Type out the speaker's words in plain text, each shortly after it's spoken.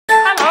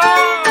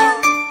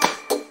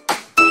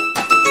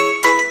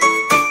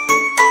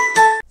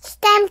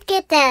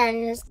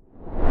Kittens.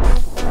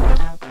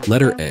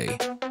 Letter A.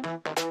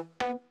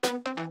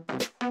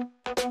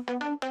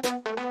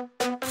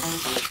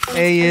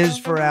 A is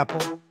for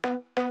apple.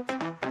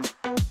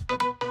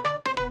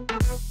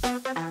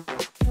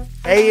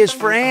 A is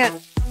for ant.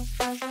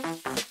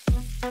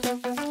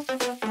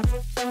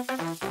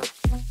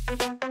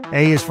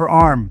 A is for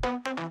arm.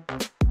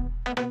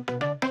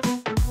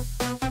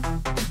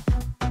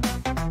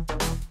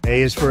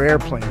 A is for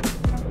airplane.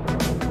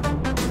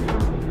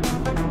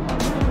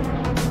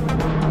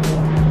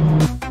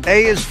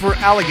 A is for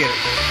alligator.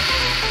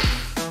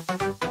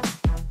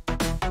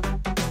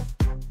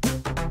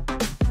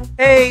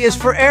 A is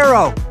for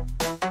arrow.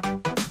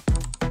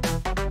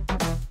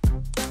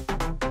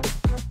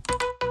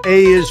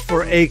 A is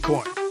for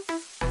acorn.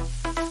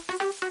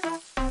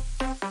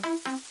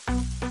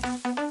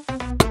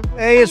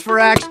 A is for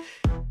axe.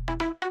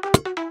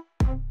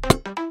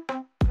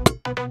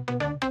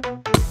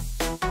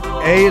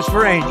 A is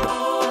for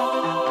angel.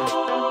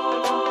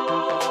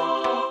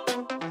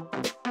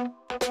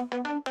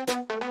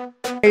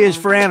 A is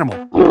for animal.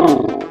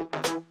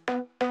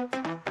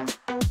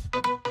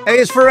 A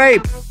is for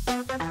ape.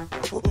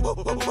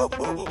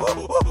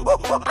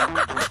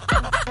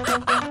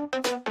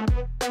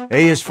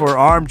 A is for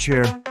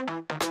armchair.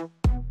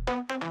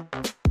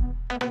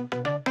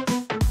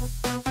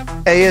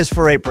 A is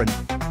for apron.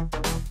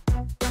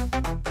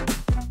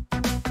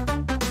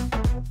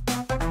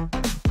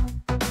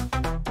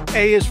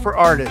 A is for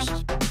artist.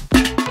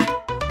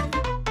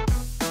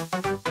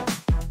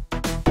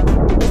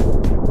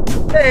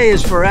 A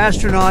is for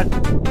astronaut.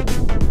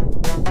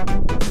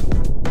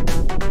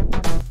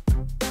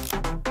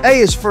 A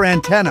is for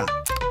antenna.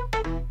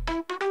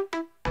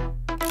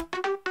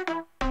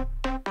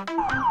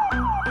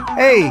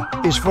 A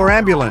is for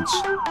ambulance.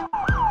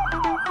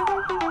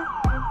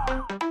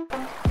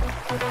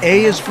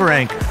 A is for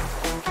anchor.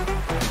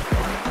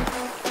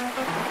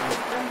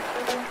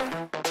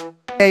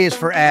 A is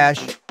for ash.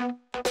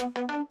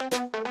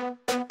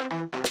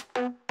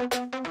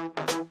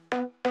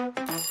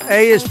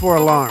 A is for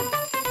alarm.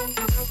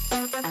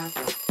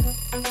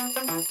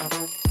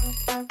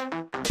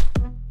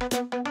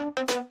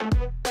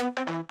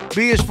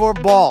 B is for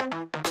ball.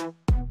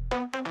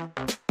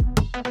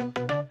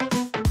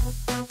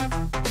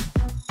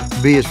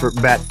 B is for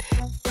bat.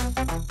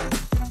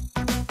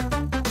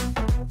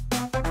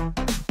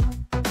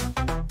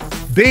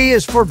 B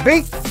is for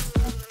beak.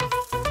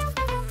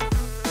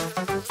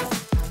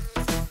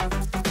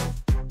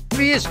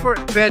 B is for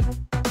bed.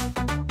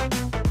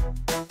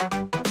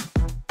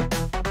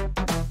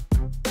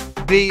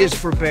 B is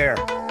for bear.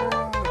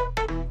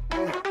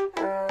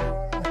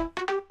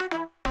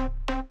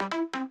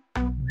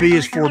 B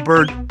is for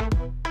bird.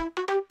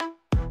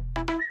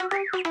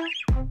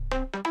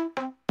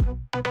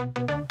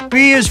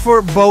 B is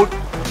for boat.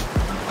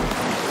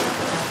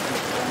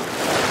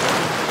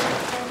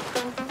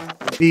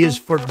 B is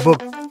for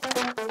book.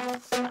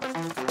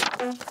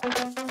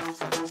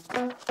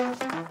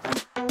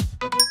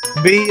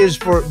 B is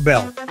for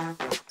bell.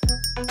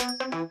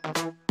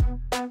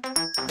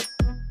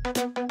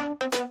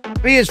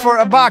 B is for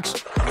a box.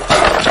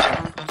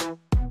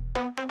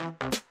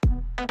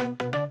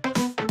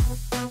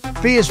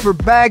 B is for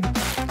bag.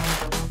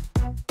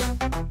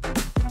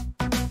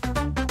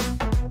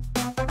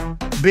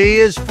 B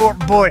is for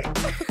boy.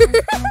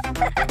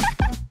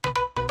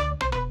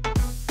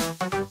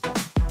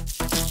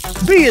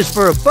 B is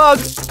for a bug.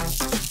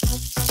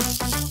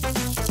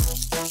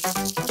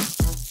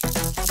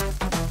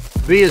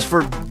 B is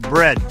for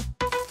bread.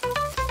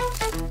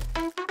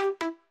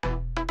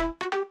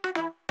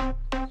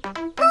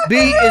 B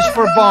is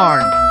for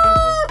barn.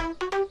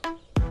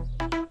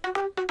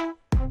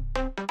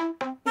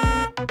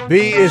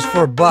 B is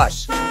for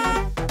bus.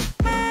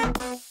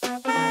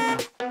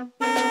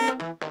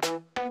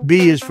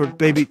 B is for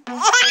baby.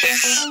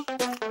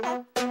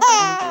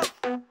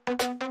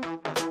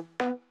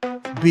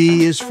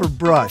 B is for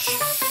brush.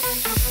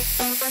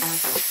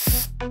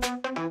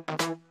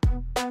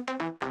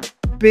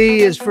 B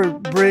is for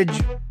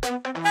bridge.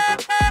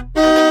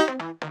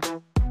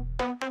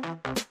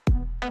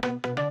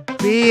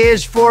 B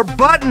is for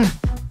button.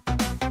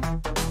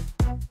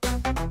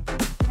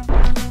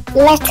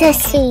 Letter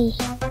C.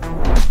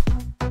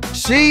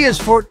 C is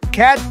for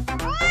cat.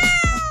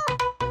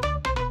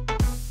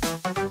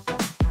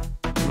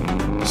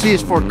 C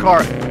is for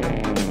car.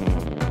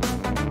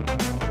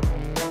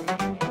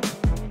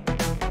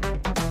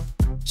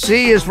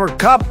 C is for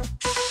cup.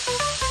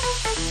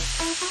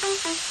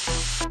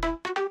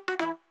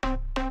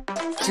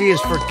 C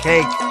is for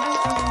cake.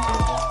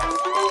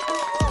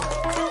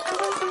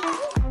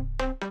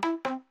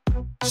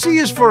 C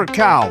is for a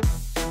cow.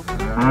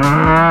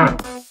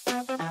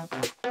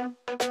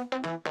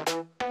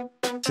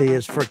 C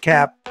is for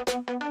cap.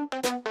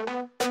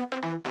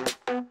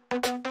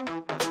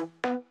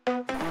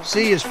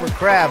 C is for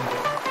crab.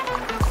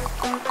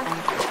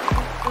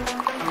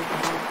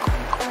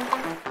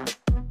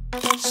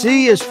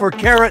 C is for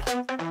carrot.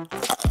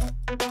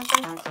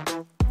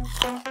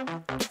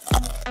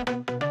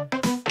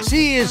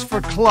 C is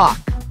for clock.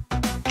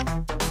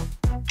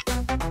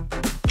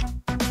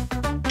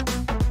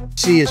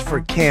 C is for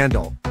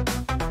candle.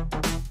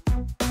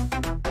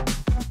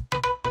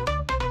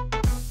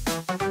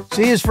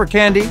 C is for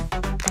candy.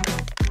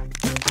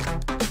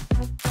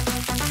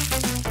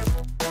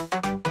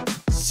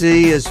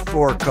 C is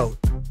for coat.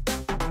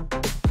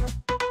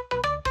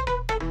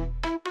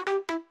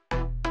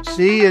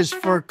 C is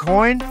for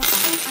coin.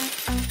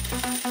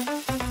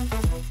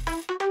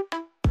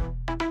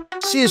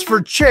 C is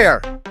for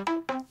chair.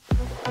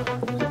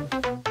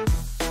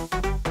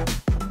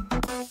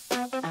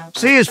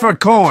 C is for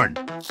corn.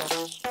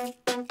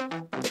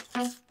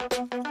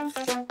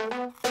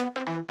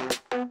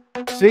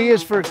 C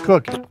is for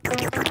cookie.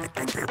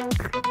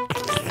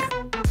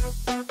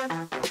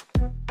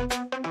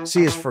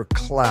 C is for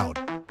cloud.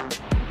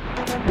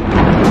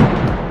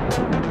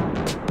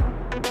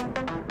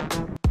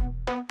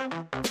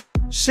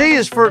 C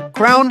is for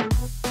crown.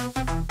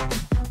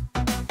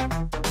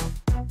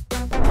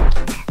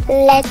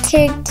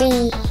 Letter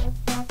D.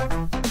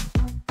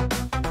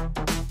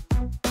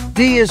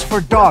 D is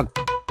for dog.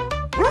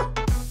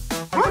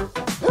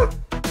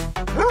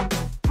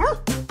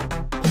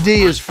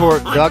 D is for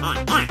duck.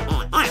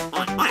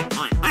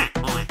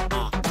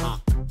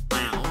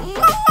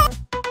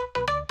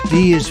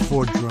 D is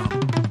for drum.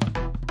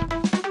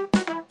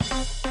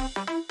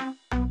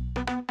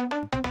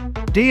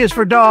 D is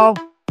for doll.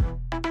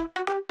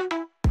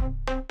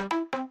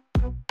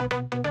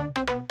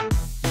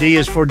 D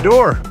is for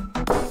door.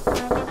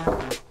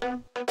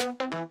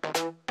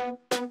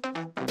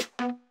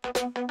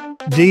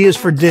 D is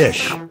for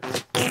dish.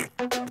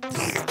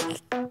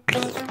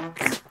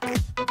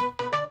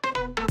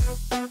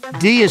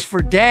 D is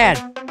for dad.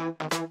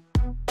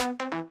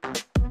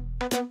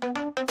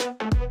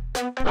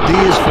 D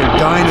is for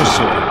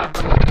dinosaur.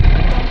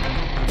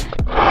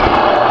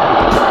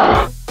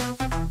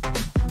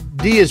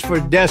 D is for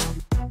desk.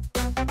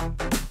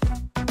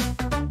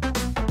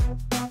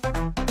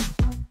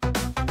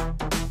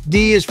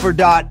 D is for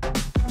dot.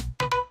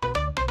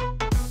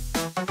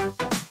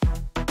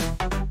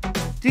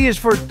 D is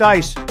for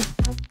dice.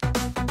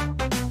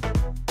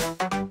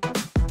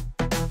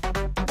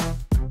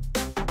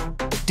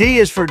 D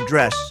is for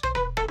dress.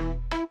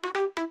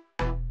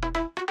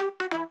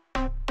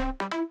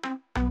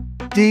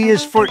 D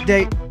is for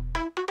date.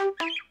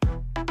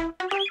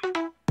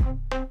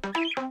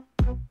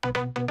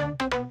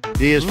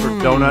 D is for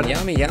donut.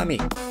 Yummy, yummy.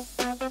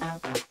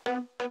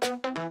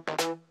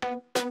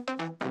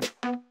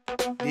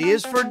 D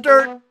is for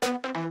dirt.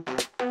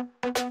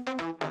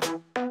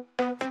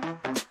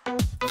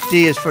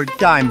 D is for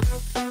dime.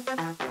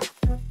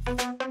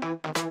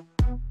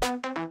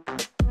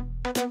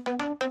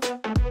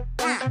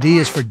 D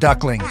is for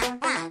duckling.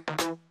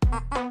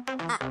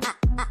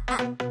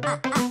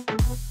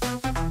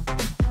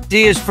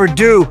 D is for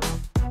do.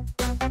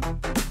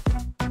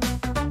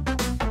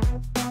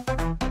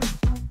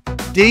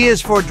 D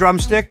is for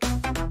drumstick.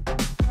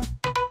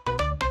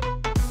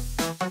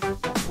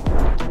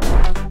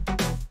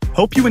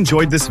 Hope you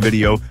enjoyed this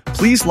video.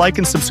 Please like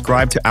and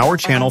subscribe to our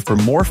channel for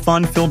more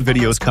fun-filled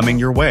videos coming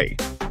your way.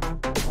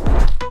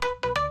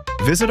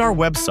 Visit our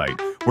website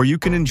where you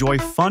can enjoy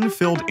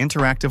fun-filled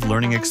interactive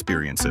learning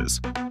experiences.